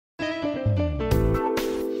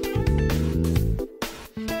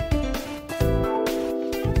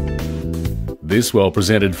This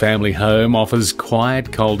well-presented family home offers quiet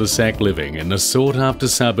cul-de-sac living in the sought-after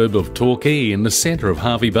suburb of Torquay in the centre of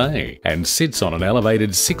Hervey Bay and sits on an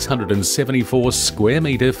elevated 674 square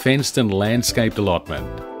metre fenced and landscaped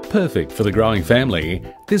allotment. Perfect for the growing family,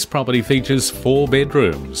 this property features 4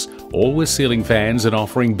 bedrooms, all with ceiling fans and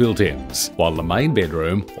offering built-ins, while the main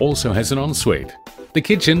bedroom also has an ensuite. The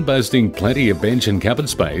kitchen, boasting plenty of bench and cupboard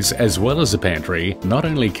space as well as a pantry, not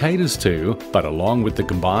only caters to, but along with the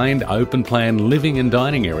combined open-plan living and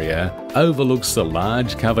dining area, overlooks the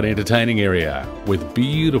large covered entertaining area with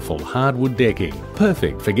beautiful hardwood decking,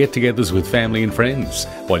 perfect for get-togethers with family and friends,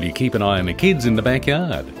 while you keep an eye on the kids in the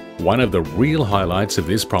backyard. One of the real highlights of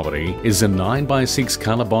this property is a 9x6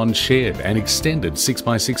 colorbond shed and extended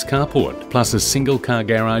 6x6 carport, plus a single car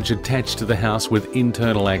garage attached to the house with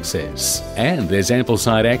internal access. And there's ample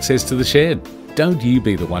side access to the shed. Don't you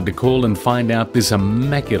be the one to call and find out this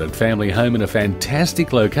immaculate family home in a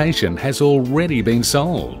fantastic location has already been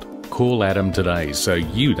sold. Call Adam today so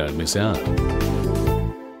you don't miss out.